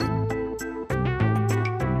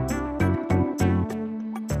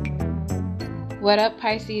What up,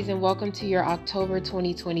 Pisces, and welcome to your October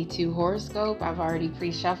 2022 horoscope. I've already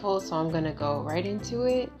pre-shuffled, so I'm going to go right into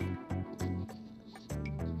it.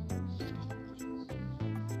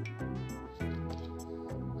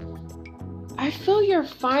 I feel you're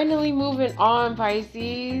finally moving on,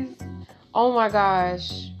 Pisces. Oh my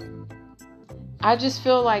gosh. I just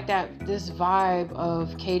feel like this vibe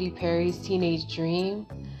of Katy Perry's Teenage Dream,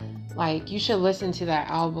 like you should listen to that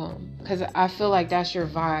album because I feel like that's your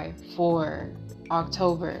vibe for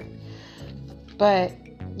October. But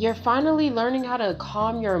you're finally learning how to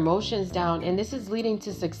calm your emotions down, and this is leading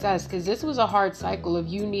to success because this was a hard cycle of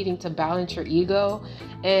you needing to balance your ego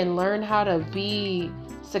and learn how to be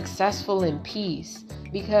successful in peace,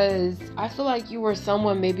 because I feel like you were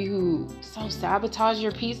someone maybe who self-sabotaged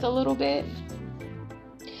your peace a little bit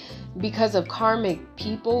because of karmic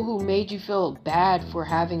people who made you feel bad for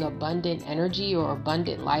having abundant energy or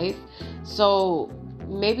abundant life. So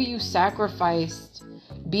maybe you sacrificed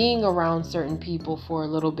being around certain people for a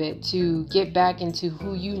little bit to get back into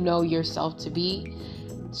who you know yourself to be.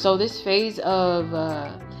 So this phase of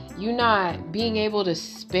you not being able to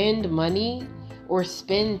spend money or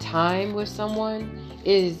spend time with someone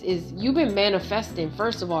is you've been manifesting.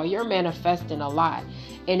 First of all, you're manifesting a lot.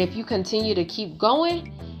 And if you continue to keep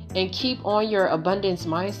going and keep on your abundance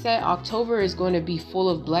mindset, October is going to be full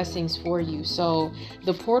of blessings for you. So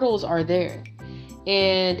the portals are there.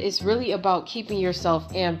 And it's really about keeping yourself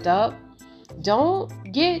amped up.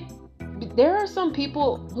 There are some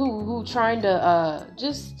people who trying to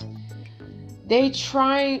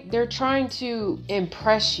they're trying to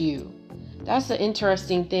impress you. That's an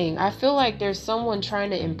interesting thing. I feel like there's someone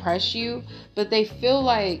trying to impress you, but they feel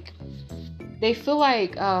like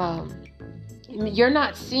you're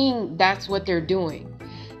not seeing that's what they're doing.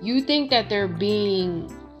 You think that they're being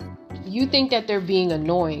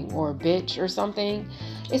annoying or a bitch or something.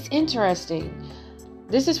 It's interesting.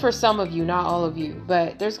 This is for some of you, not all of you,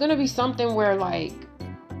 but there's going to be something where like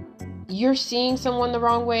you're seeing someone the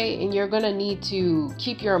wrong way and you're going to need to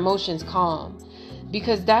keep your emotions calm,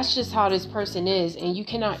 because that's just how this person is and you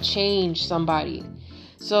cannot change somebody.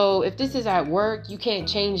 So if this is at work, you can't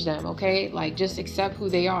change them, okay? Like just accept who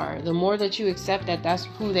they are. The more that you accept that that's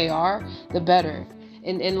who they are, the better.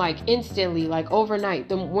 And like instantly, like overnight,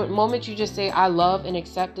 the moment you just say, I love and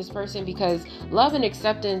accept this person, because love and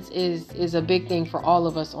acceptance is a big thing for all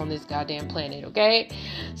of us on this goddamn planet, okay?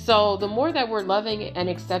 So the more that we're loving and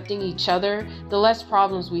accepting each other, the less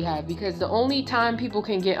problems we have, because the only time people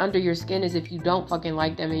can get under your skin is if you don't fucking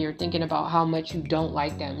like them and you're thinking about how much you don't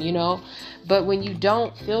like them, you know? But when you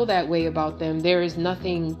don't feel that way about them, there is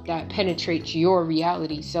nothing that penetrates your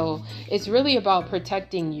reality. So it's really about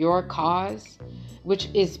protecting your cause, which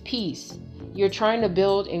is peace. You're trying to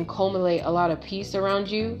build and cultivate a lot of peace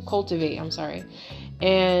around you.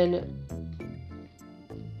 And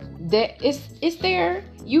that it's there.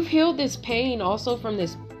 You've healed this pain also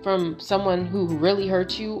from someone who really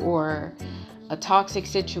hurt you or a toxic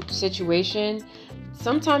situation.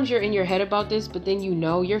 Sometimes you're in your head about this, but then you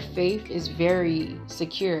know your faith is very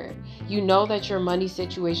secure. You know that your money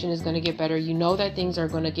situation is going to get better. You know that things are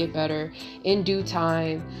going to get better in due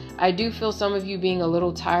time. I do feel some of you being a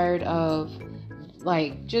little tired of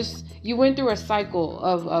like just you went through a cycle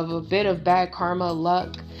of a bit of bad karma,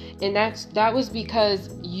 luck, and that was because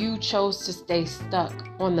you chose to stay stuck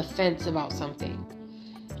on the fence about something.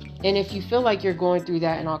 And if you feel like you're going through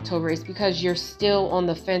that in October, it's because you're still on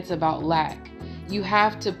the fence about lack. You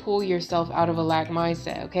have to pull yourself out of a lack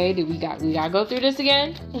mindset, okay? We got to go through this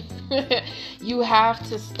again? You have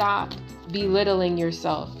to stop belittling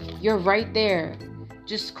yourself. You're right there.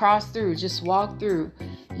 Just cross through. Just walk through.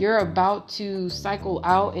 You're about to cycle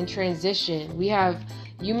out and transition.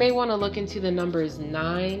 You may want to look into the numbers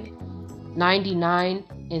 9, 99,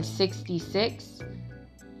 and 66.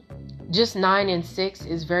 Just 9 and 6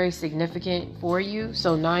 is very significant for you.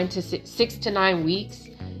 So 6 to 9 weeks.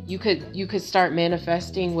 You could start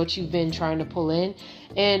manifesting what you've been trying to pull in.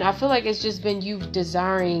 And I feel like it's just been you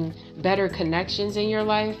desiring better connections in your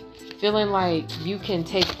life, feeling like you can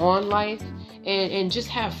take on life and just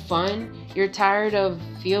have fun. You're tired of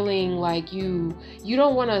feeling like you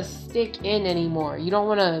don't want to stick in anymore. You don't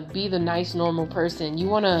want to be the nice, normal person. You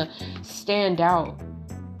want to stand out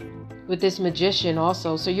with this magician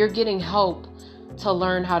also. So you're getting help to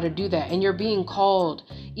learn how to do that. And you're being called,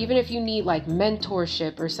 even if you need like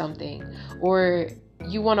mentorship or something, or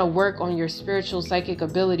you want to work on your spiritual psychic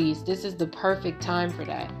abilities, this is the perfect time for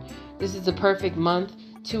that. This is the perfect month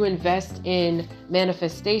to invest in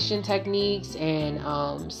manifestation techniques and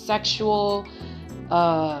sexual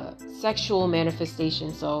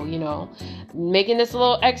manifestation. So, making this a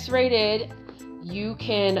little X-rated, you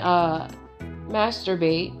can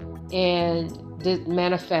masturbate and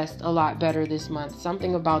manifest a lot better this month.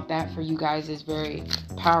 Something about that for you guys is very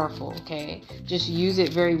powerful, okay? Just use it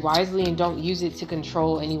very wisely and don't use it to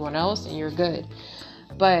control anyone else, and you're good.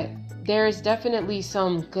 But there is definitely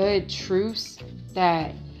some good truths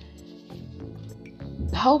that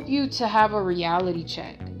help you to have a reality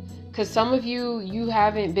check. Because some of you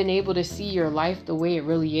haven't been able to see your life the way it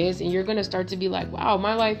really is, and you're going to start to be like, wow,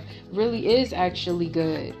 my life really is actually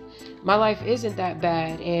good. My life isn't that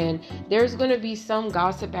bad. And there's going to be some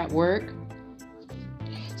gossip at work.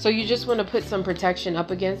 So you just want to put some protection up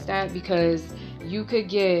against that, because you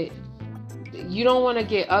don't want to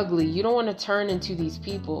get ugly. You don't want to turn into these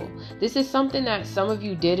people. This is something that some of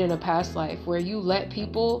you did in a past life, where you let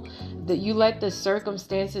the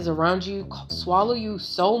circumstances around you swallow you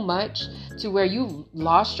so much to where you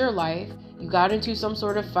lost your life, you got into some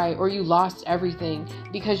sort of fight, or you lost everything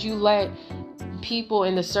because you let people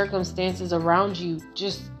and the circumstances around you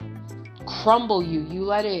just crumble you. You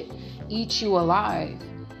let it eat you alive.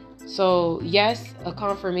 So yes, a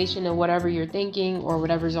confirmation of whatever you're thinking or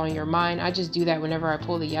whatever's on your mind. I just do that whenever I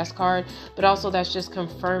pull the yes card. But also that's just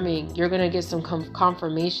confirming. You're going to get some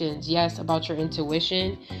confirmations, yes, about your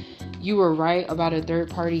intuition. You were right about a third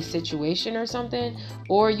party situation or something.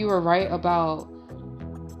 Or you were right about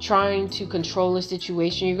trying to control a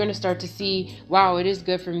situation. You're going to start to see, wow, it is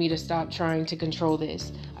good for me to stop trying to control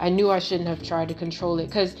this. I knew I shouldn't have tried to control it.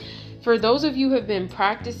 Because for those of you who have been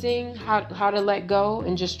practicing how to let go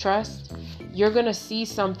and just trust, you're going to see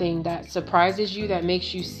something that surprises you, that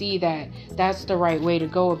makes you see that that's the right way to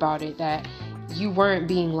go about it, that you weren't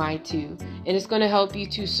being lied to. And it's going to help you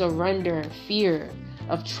to surrender fear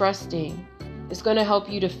of trusting. It's going to help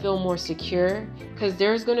you to feel more secure, because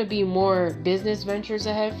there's going to be more business ventures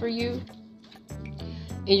ahead for you.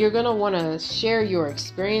 And you're going to want to share your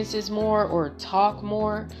experiences more, or talk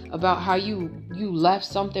more about how you left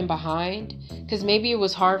something behind. Because maybe it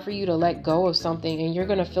was hard for you to let go of something, and you're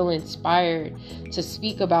going to feel inspired to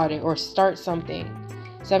speak about it or start something.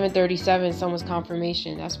 737, someone's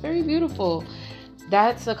confirmation. That's very beautiful.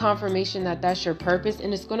 That's a confirmation that that's your purpose,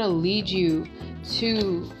 and it's going to lead you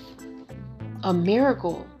to a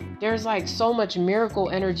miracle. There's like so much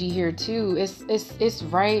miracle energy here too. It's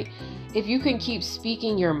right. If you can keep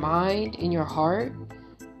speaking your mind and your heart,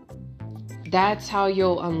 that's how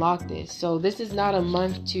you'll unlock this. So this is not a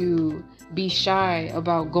month to be shy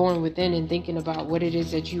about going within and thinking about what it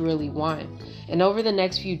is that you really want. And over the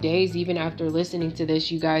next few days, even after listening to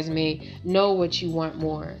this, you guys may know what you want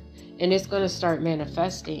more. And it's going to start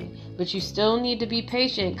manifesting. But you still need to be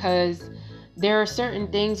patient, because there are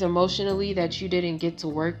certain things emotionally that you didn't get to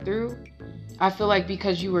work through. I feel like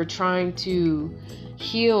because you were trying to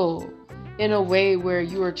heal in a way where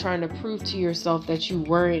you were trying to prove to yourself that you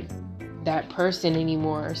weren't that person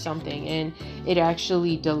anymore or something, and it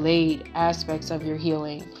actually delayed aspects of your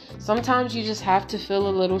healing. Sometimes you just have to feel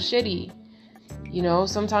a little shitty. You know,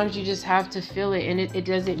 sometimes you just have to feel it, and it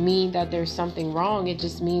doesn't mean that there's something wrong. It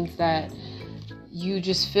just means that you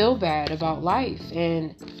just feel bad about life,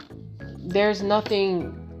 and there's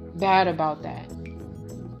nothing bad about that.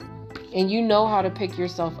 And you know how to pick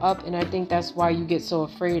yourself up. And I think that's why you get so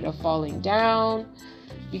afraid of falling down,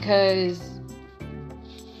 because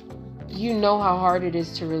you know how hard it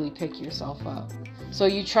is to really pick yourself up. So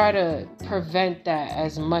you try to prevent that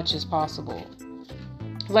as much as possible.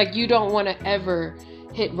 Like, you don't want to ever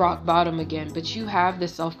hit rock bottom again, but you have the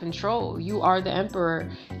self-control. You are the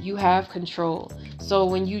emperor. You have control. So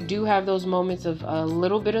when you do have those moments of a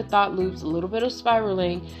little bit of thought loops, a little bit of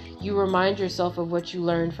spiraling, you remind yourself of what you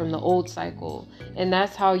learned from the old cycle. And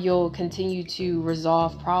that's how you'll continue to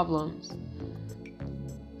resolve problems.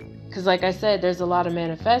 Because like I said, there's a lot of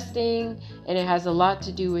manifesting, and it has a lot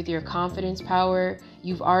to do with your confidence power.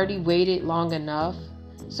 You've already waited long enough.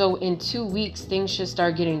 So in 2 weeks, things should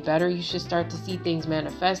start getting better. You should start to see things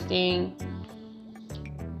manifesting.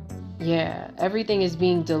 Yeah, everything is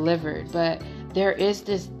being delivered. But there is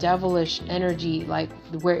this devilish energy, like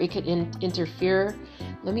where it could interfere.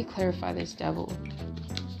 Let me clarify this, devil.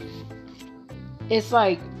 It's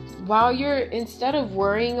like, while you're, instead of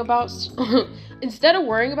worrying about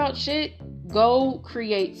shit, go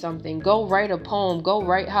create something. Go write a poem. Go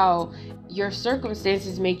write how your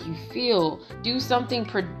circumstances make you feel. Do something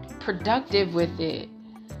productive with it.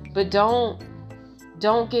 But don't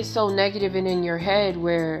get so negative and in your head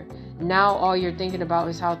where now all you're thinking about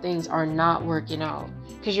is how things are not working out.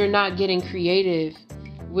 Because you're not getting creative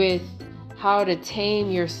with how to tame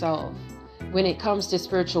yourself when it comes to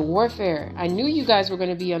spiritual warfare. I knew you guys were going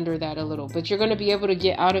to be under that a little, but you're going to be able to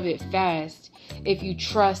get out of it fast if you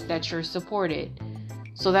trust that you're supported.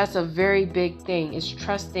 So that's a very big thing, is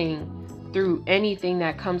trusting through anything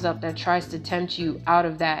that comes up that tries to tempt you out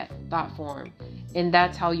of that thought form. And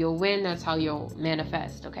that's how you'll win. That's how you'll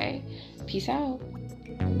manifest. Okay? Peace out.